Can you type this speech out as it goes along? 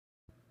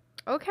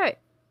Okay.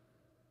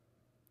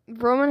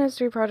 Roman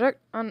History Project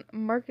on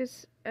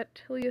Marcus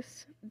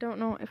Atilius, don't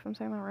know if I'm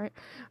saying that right,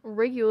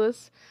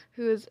 Regulus,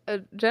 who is a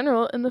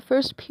general in the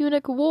First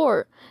Punic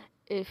War.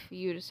 If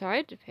you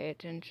decide to pay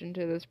attention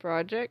to this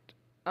project,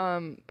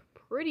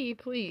 pretty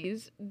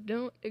please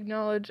don't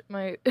acknowledge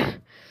my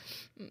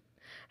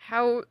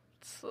how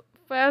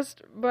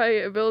fast my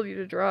ability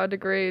to draw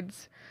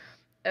degrades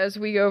as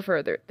we go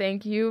further.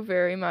 Thank you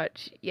very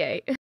much.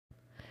 Yay.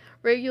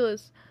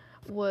 Regulus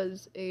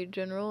was a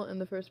general in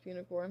the First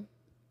Punic War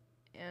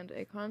and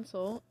a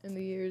consul in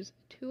the years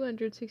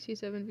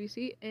 267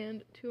 BC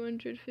and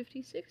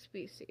 256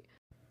 BC.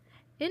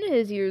 In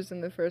his years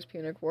in the First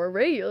Punic War,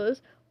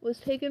 Regulus was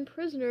taken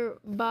prisoner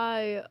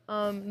by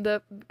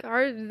the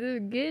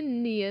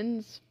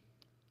Carthaginians.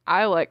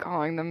 I like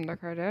calling them the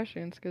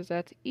Kardashians because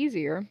that's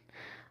easier.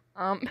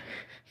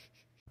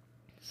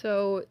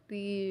 So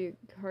the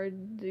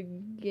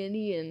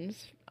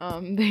Carthaginians,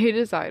 they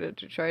decided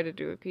to try to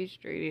do a peace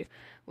treaty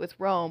with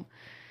Rome,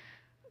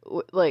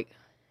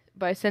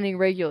 by sending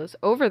Regulus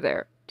over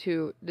there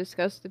to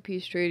discuss the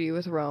peace treaty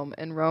with Rome,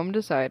 and Rome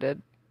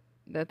decided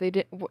that they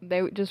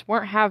just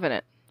weren't having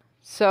it.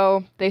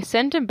 So they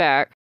sent him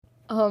back.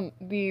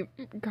 The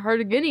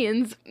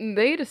Carthaginians,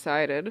 they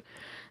decided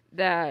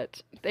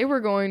that they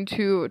were going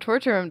to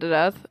torture him to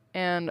death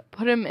and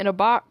put him in a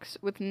box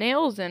with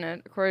nails in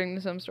it, according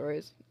to some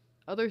stories.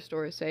 Other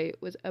stories say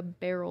it was a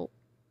barrel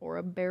or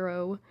a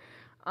barrow.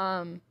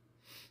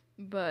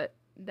 But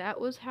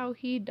that was how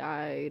he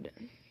died.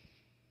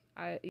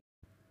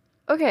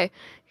 Okay,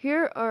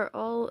 here are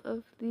all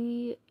of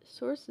the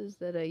sources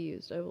that I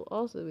used. I will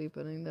also be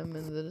putting them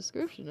in the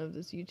description of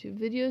this YouTube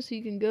video so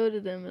you can go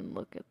to them and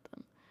look at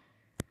them.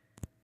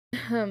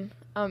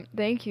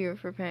 Thank you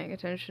for paying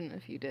attention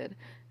if you did.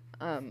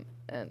 And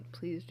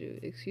please do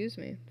excuse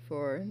me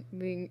for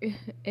being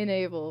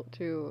unable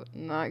to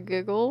not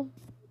giggle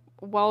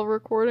while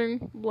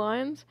recording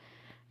lines,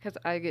 because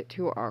I get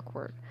too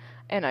awkward.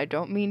 And I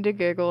don't mean to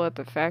giggle at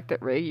the fact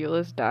that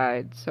Regulus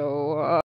died, so,